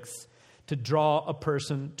orchestrates to draw a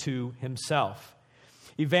person to himself.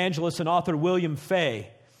 Evangelist and author William Fay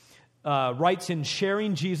writes in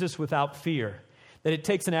Sharing Jesus Without Fear that it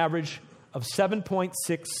takes an average of 7.6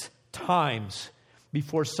 times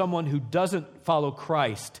before someone who doesn't follow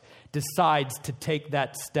Christ decides to take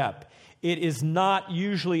that step. It is not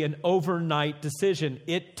usually an overnight decision.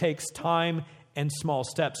 It takes time and small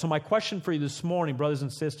steps. So my question for you this morning, brothers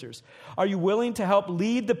and sisters, are you willing to help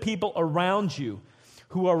lead the people around you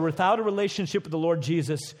who are without a relationship with the Lord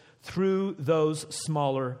Jesus through those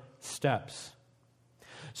smaller steps?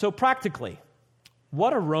 So practically,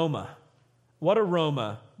 what aroma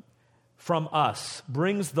from us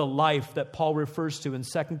brings the life that Paul refers to in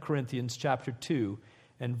 2 Corinthians chapter 2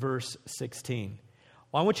 and verse 16.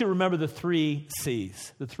 Well, I want you to remember the 3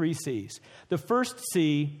 C's. The 3 C's. The first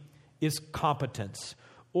C is competence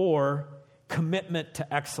or commitment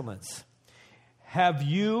to excellence. Have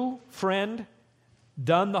you, friend,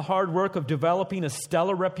 done the hard work of developing a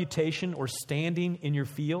stellar reputation or standing in your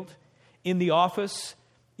field, in the office,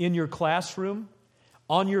 in your classroom,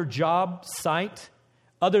 on your job site?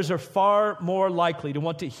 Others are far more likely to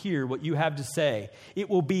want to hear what you have to say. It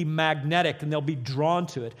will be magnetic and they'll be drawn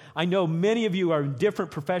to it. I know many of you are in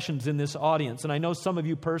different professions in this audience, and I know some of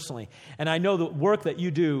you personally. And I know the work that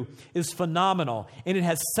you do is phenomenal, and it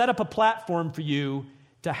has set up a platform for you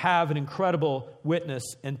to have an incredible witness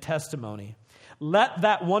and testimony. Let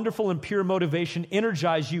that wonderful and pure motivation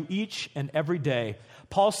energize you each and every day.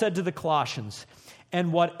 Paul said to the Colossians,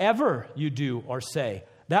 and whatever you do or say,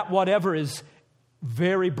 that whatever is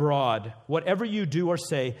very broad. Whatever you do or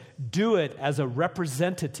say, do it as a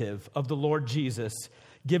representative of the Lord Jesus,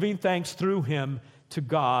 giving thanks through him to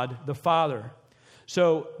God the Father.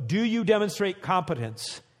 So, do you demonstrate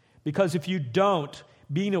competence? Because if you don't,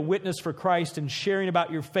 being a witness for Christ and sharing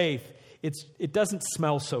about your faith, it doesn't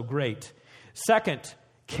smell so great. Second,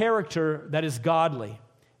 character that is godly.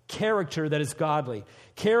 Character that is godly.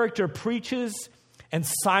 Character preaches and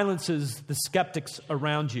silences the skeptics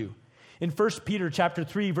around you. In 1 Peter chapter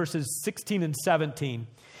 3, verses 16 and 17,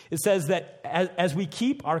 it says that as we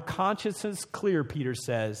keep our consciences clear, Peter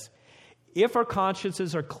says, if our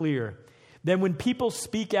consciences are clear, then when people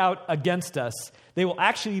speak out against us, they will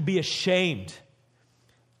actually be ashamed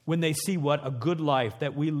when they see what a good life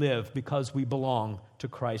that we live because we belong to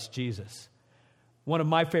Christ Jesus. One of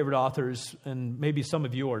my favorite authors, and maybe some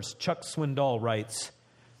of yours, Chuck Swindoll, writes,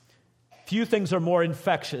 few things are more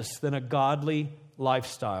infectious than a godly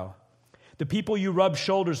lifestyle. The people you rub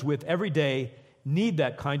shoulders with every day need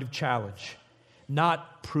that kind of challenge.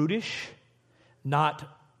 Not prudish, not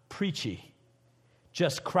preachy.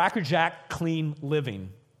 Just crackerjack clean living.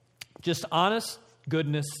 Just honest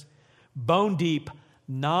goodness, bone deep,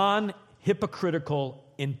 non-hypocritical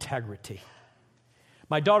integrity.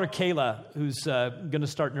 My daughter Kayla, who's going to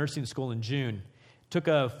start nursing school in June, took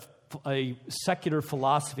a secular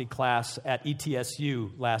philosophy class at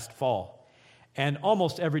ETSU last fall. And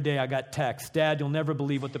almost every day I got texts, Dad, you'll never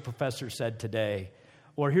believe what the professor said today.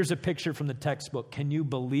 Or here's a picture from the textbook. Can you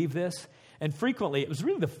believe this? And frequently, it was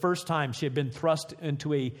really the first time she had been thrust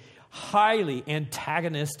into a highly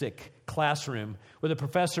antagonistic classroom where the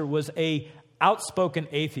professor was an outspoken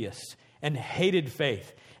atheist and hated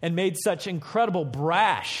faith and made such incredible,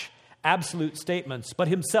 brash, absolute statements, but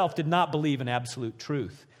himself did not believe in absolute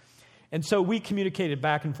truth. And so we communicated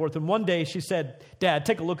back and forth. And one day she said, Dad,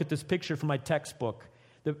 take a look at this picture from my textbook.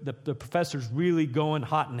 The professor's really going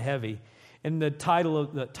hot and heavy. And the title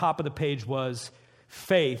of the top of the page was,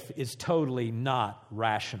 Faith is totally not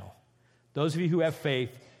rational. Those of you who have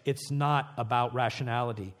faith, it's not about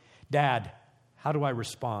rationality. Dad, how do I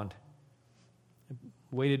respond? I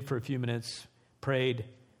waited for a few minutes, prayed,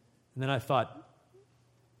 and then I thought,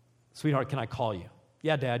 sweetheart, can I call you?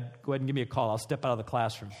 Yeah, Dad, go ahead and give me a call. I'll step out of the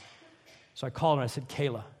classroom. So I called her and I said,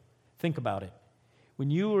 Kayla, think about it. When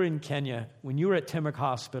you were in Kenya, when you were at Timok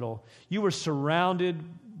Hospital, you were surrounded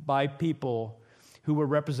by people who were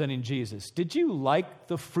representing Jesus. Did you like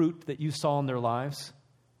the fruit that you saw in their lives?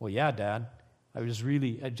 Well, yeah, Dad. I was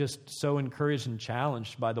just so encouraged and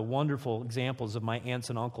challenged by the wonderful examples of my aunts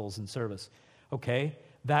and uncles in service. Okay,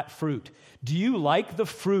 that fruit. Do you like the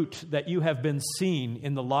fruit that you have been seeing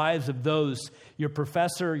in the lives of those, your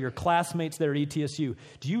professor, your classmates there at ETSU?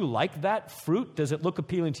 Do you like that fruit? Does it look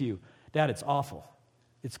appealing to you? Dad, it's awful.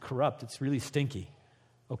 It's corrupt. It's really stinky.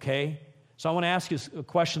 Okay? So I want to ask you a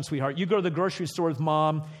question, sweetheart. You go to the grocery store with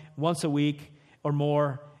Mom once a week or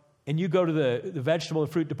more, and you go to the vegetable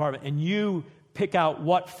and fruit department, and you pick out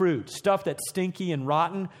what fruit? Stuff that's stinky and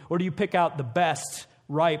rotten? Or do you pick out the best,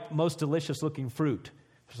 ripe, most delicious-looking fruit?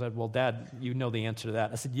 She said, well, Dad, you know the answer to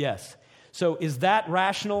that. I said, yes. So is that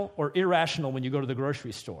rational or irrational when you go to the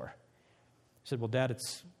grocery store? She said, well, Dad,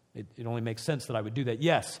 it only makes sense that I would do that.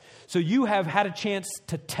 Yes. So you have had a chance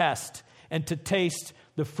to test and to taste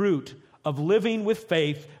the fruit of living with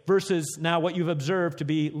faith versus now what you've observed to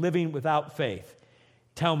be living without faith.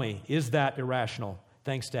 Tell me, is that irrational?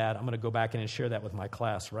 Thanks, Dad. I'm going to go back in and share that with my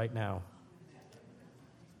class right now.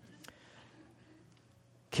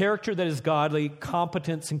 Character that is godly,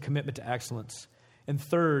 competence and commitment to excellence. And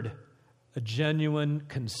third, a genuine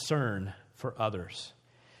concern for others.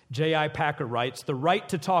 J.I. Packer writes, the right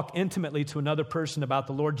to talk intimately to another person about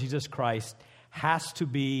the Lord Jesus Christ has to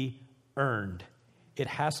be earned. It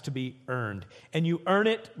has to be earned. And you earn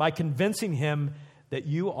it by convincing him that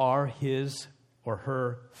you are his or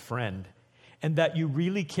her friend and that you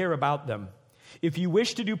really care about them. If you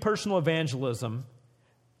wish to do personal evangelism,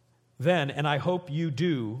 then, and I hope you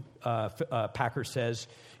do, Packer says,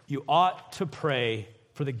 you ought to pray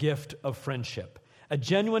for the gift of friendship. A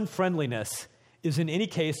genuine friendliness is in any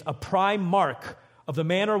case a prime mark of the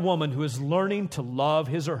man or woman who is learning to love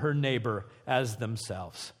his or her neighbor as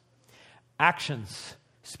themselves. Actions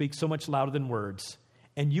speak so much louder than words,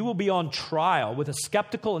 and you will be on trial with a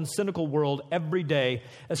skeptical and cynical world every day,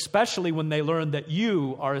 especially when they learn that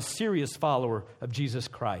you are a serious follower of Jesus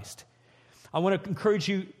Christ. I want to encourage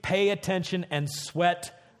you, pay attention and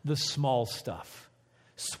sweat the small stuff.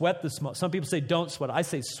 Sweat the small. Some people say don't sweat. I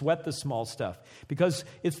say sweat the small stuff, because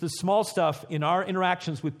it's the small stuff in our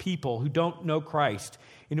interactions with people who don't know Christ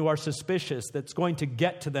and who are suspicious that's going to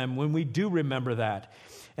get to them when we do remember that.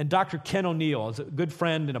 And Dr. Ken O'Neill is a good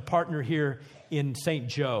friend and a partner here in St.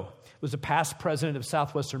 Joe. Was a past president of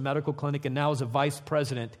Southwestern Medical Clinic and now is a vice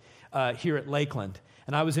president here at Lakeland.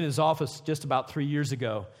 And I was in his office just about 3 years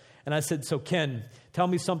ago. And I said, so Ken, tell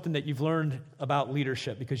me something that you've learned about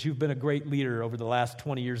leadership, because you've been a great leader over the last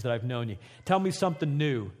 20 years that I've known you. Tell me something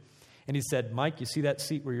new. And he said, Mike, you see that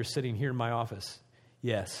seat where you're sitting here in my office?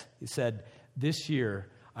 Yes. He said, this year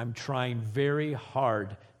I'm trying very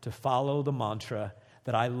hard to follow the mantra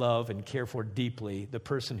that I love and care for deeply, the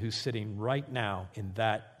person who's sitting right now in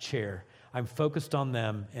that chair. I'm focused on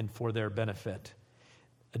them and for their benefit.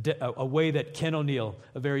 A way that Ken O'Neill,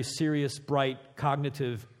 a very serious, bright,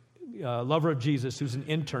 cognitive lover of Jesus who's an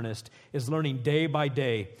internist, is learning day by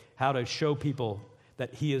day how to show people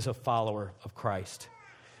that he is a follower of Christ.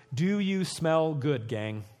 Do you smell good,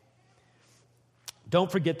 gang? Don't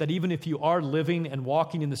forget that even if you are living and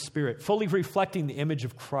walking in the Spirit, fully reflecting the image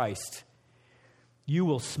of Christ, you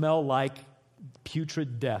will smell like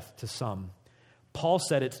putrid death to some. Paul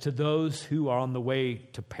said it's to those who are on the way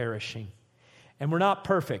to perishing. And we're not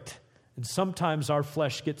perfect, and sometimes our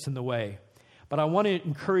flesh gets in the way. But I want to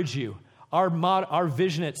encourage you. Our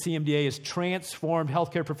vision at CMDA is transformed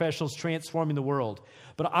healthcare professionals transforming the world.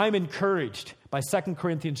 But I'm encouraged by 2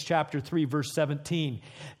 Corinthians chapter 3, verse 17,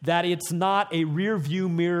 that it's not a rear view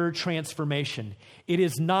mirror transformation. It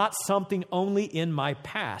is not something only in my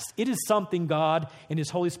past. It is something God and His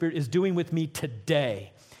Holy Spirit is doing with me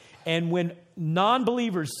today. And when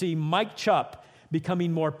non-believers see Mike Chupp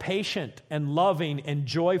becoming more patient and loving and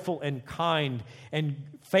joyful and kind and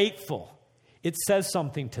faithful, it says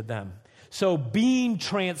something to them. So being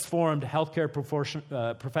transformed healthcare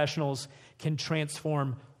professionals can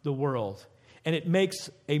transform the world. And it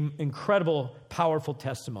makes an incredible, powerful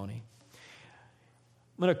testimony.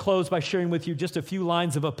 I'm going to close by sharing with you just a few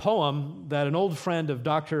lines of a poem that an old friend of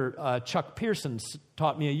Dr. Chuck Pearson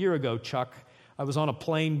taught me a year ago. Chuck, I was on a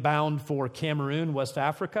plane bound for Cameroon, West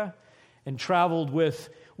Africa, and traveled with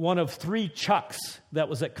one of 3 Chucks that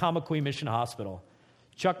was at Kamakwi Mission Hospital.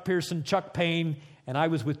 Chuck Pearson, Chuck Payne, and I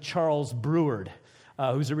was with Charles Breward,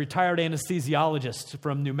 who's a retired anesthesiologist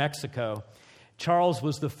from New Mexico. Charles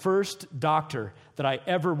was the first doctor that I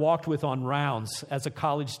ever walked with on rounds as a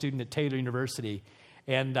college student at Taylor University.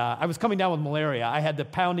 And I was coming down with malaria. I had the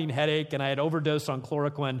pounding headache, and I had overdosed on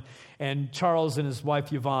chloroquine. And Charles and his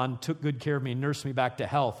wife, Yvonne, took good care of me and nursed me back to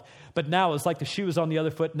health. But now it's like the shoe was on the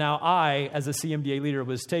other foot. Now I, as a CMDA leader,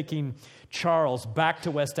 was taking Charles back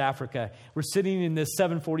to West Africa. We're sitting in this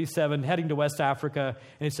 747 heading to West Africa.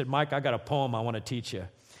 And he said, Mike, I got a poem I want to teach you.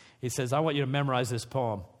 He says, I want you to memorize this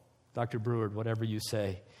poem. Dr. Breward, whatever you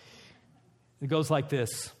say. It goes like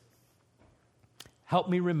this. Help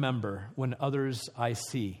me remember when others I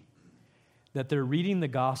see that they're reading the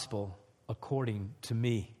gospel according to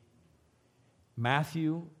me.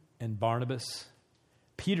 Matthew and Barnabas,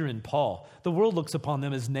 Peter and Paul, the world looks upon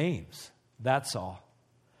them as names. That's all.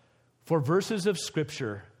 For verses of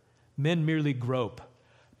Scripture, men merely grope,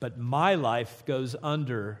 but my life goes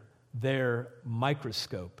under their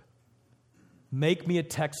microscope. Make me a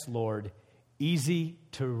text, Lord, easy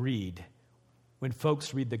to read when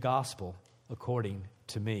folks read the gospel according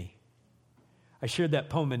to me. I shared that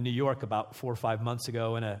poem in New York about 4 or 5 months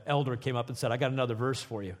ago, and an elder came up and said, I got another verse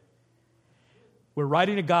for you. We're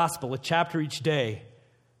writing a gospel, a chapter each day,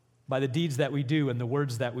 by the deeds that we do and the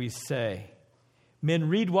words that we say. Men,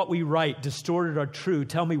 read what we write, distorted or true.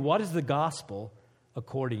 Tell me, what is the gospel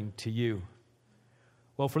according to you?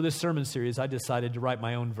 Well, for this sermon series, I decided to write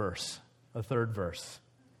my own verse, a third verse.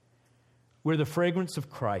 We're the fragrance of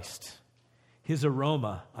Christ. His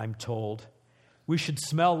aroma, I'm told. We should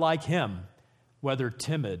smell like Him, whether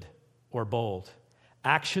timid or bold.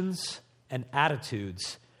 Actions and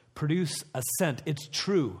attitudes produce a scent. It's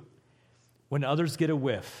true. When others get a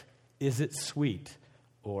whiff, is it sweet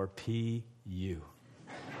or P.U.?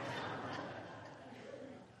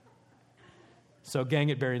 So,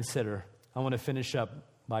 gang at Berrien Sitter, I want to finish up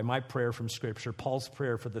by my prayer from Scripture, Paul's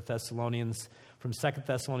prayer for the Thessalonians from 2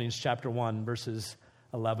 Thessalonians chapter 1, verses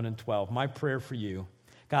 11 and 12. My prayer for you.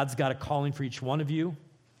 God's got a calling for each one of you.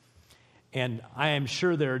 And I am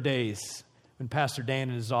sure there are days when Pastor Dan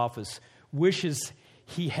in his office wishes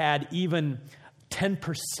he had even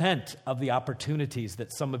 10% of the opportunities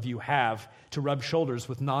that some of you have to rub shoulders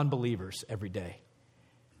with non-believers every day.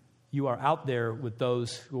 You are out there with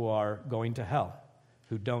those who are going to hell,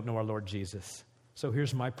 who don't know our Lord Jesus. So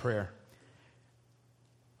here's my prayer.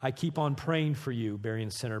 I keep on praying for you, Berrien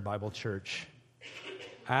Center Bible Church,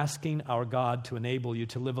 asking our God to enable you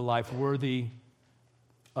to live a life worthy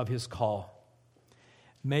of His call.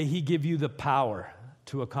 May He give you the power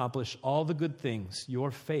to accomplish all the good things your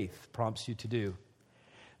faith prompts you to do.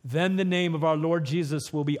 Then the name of our Lord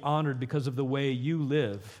Jesus will be honored because of the way you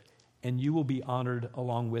live, and you will be honored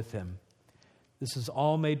along with Him. This is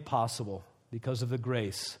all made possible because of the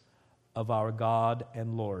grace of our God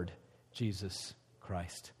and Lord, Jesus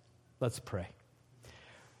Christ. Let's pray.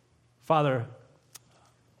 Father,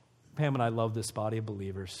 Pam and I love this body of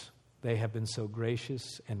believers. They have been so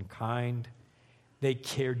gracious and kind. They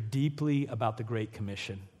care deeply about the Great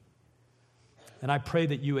Commission. And I pray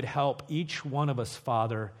that you would help each one of us,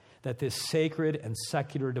 Father, that this sacred and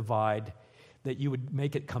secular divide, that you would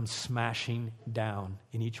make it come smashing down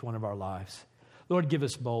in each one of our lives. Lord, give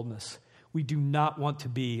us boldness. We do not want to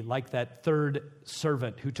be like that third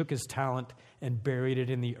servant who took his talent and buried it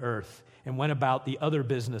in the earth and went about the other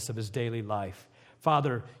business of his daily life.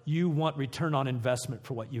 Father, you want return on investment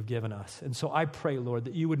for what you've given us. And so I pray, Lord,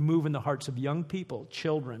 that you would move in the hearts of young people,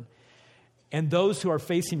 children, and those who are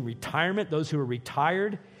facing retirement, those who are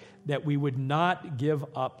retired, that we would not give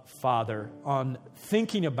up, Father, on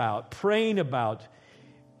thinking about, praying about,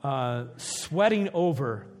 sweating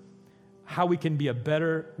over how we can be a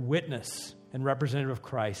better witness and representative of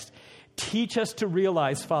Christ. Teach us to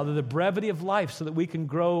realize, Father, the brevity of life so that we can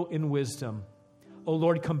grow in wisdom. Oh,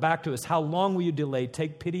 Lord, come back to us. How long will you delay?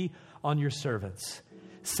 Take pity on your servants.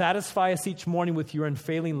 Satisfy us each morning with your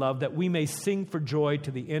unfailing love that we may sing for joy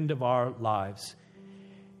to the end of our lives.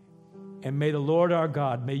 And may the Lord our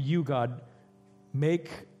God, may you, God, make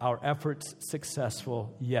our efforts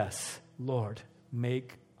successful. Yes, Lord,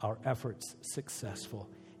 make our efforts successful.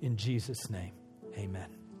 In Jesus' name, amen.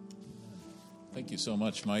 Thank you so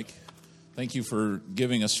much, Mike. Thank you for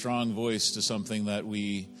giving a strong voice to something that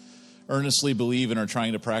we earnestly believe and are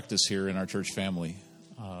trying to practice here in our church family.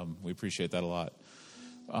 We appreciate that a lot.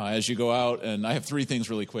 As you go out, and I have three things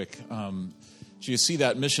really quick. So you see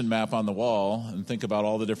that mission map on the wall and think about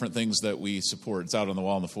all the different things that we support. It's out on the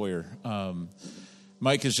wall in the foyer.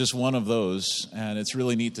 Mike is just one of those, and it's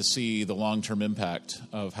really neat to see the long-term impact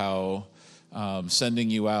of how sending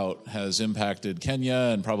you out has impacted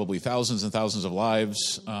Kenya and probably thousands and thousands of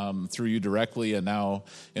lives through you directly and now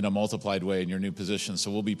in a multiplied way in your new position.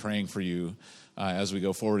 So we'll be praying for you as we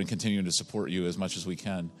go forward and continuing to support you as much as we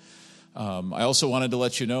can. I also wanted to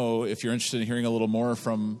let you know, if you're interested in hearing a little more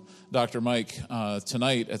from Dr. Mike,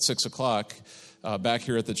 tonight at 6 o'clock, back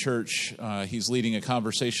here at the church, he's leading a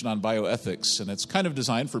conversation on bioethics, and it's kind of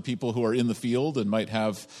designed for people who are in the field and might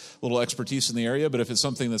have a little expertise in the area, but if it's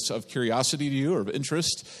something that's of curiosity to you or of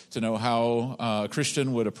interest to know how a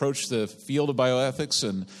Christian would approach the field of bioethics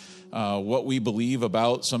and what we believe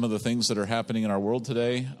about some of the things that are happening in our world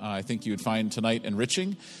today, I think you would find tonight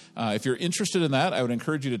enriching. If you're interested in that, I would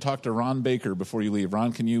encourage you to talk to Ron Baker before you leave.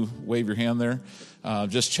 Ron, can you wave your hand there?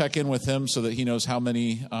 Just check in with him so that he knows how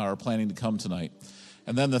many are planning to come tonight.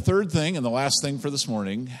 And then the third thing and the last thing for this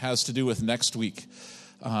morning has to do with next week.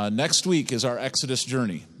 Next week is our Exodus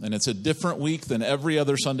journey, and it's a different week than every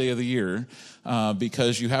other Sunday of the year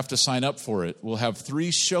because you have to sign up for it. We'll have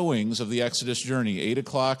 3 showings of the Exodus journey, 8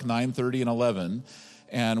 o'clock, 9:30, and 11.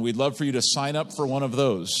 And we'd love for you to sign up for one of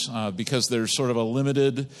those because there's sort of a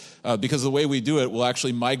limited, because of the way we do it, we'll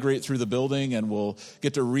actually migrate through the building and we'll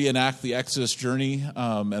get to reenact the Exodus journey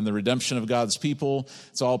and the redemption of God's people.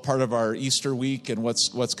 It's all part of our Easter week and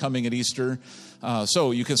what's coming at Easter.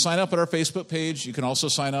 So you can sign up at our Facebook page. You can also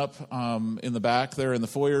sign up in the back there in the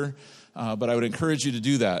foyer. But I would encourage you to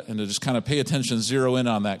do that and to just kind of pay attention, zero in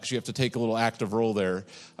on that, because you have to take a little active role there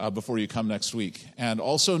before you come next week. And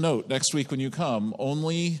also note, next week when you come,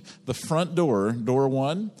 only the front door, door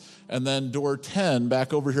 1, and then door 10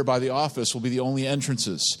 back over here by the office will be the only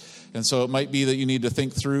entrances. And so it might be that you need to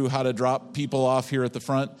think through how to drop people off here at the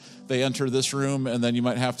front. They enter this room, and then you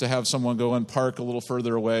might have to have someone go and park a little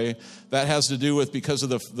further away. That has to do with because of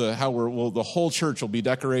the whole church will be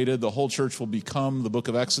decorated. The whole church will become the book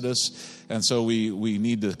of Exodus. And so we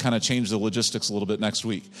need to kind of change the logistics a little bit next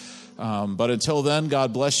week. But until then,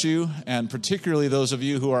 God bless you, and particularly those of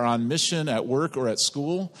you who are on mission at work or at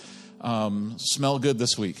school, smell good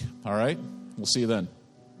this week. All right? We'll see you then.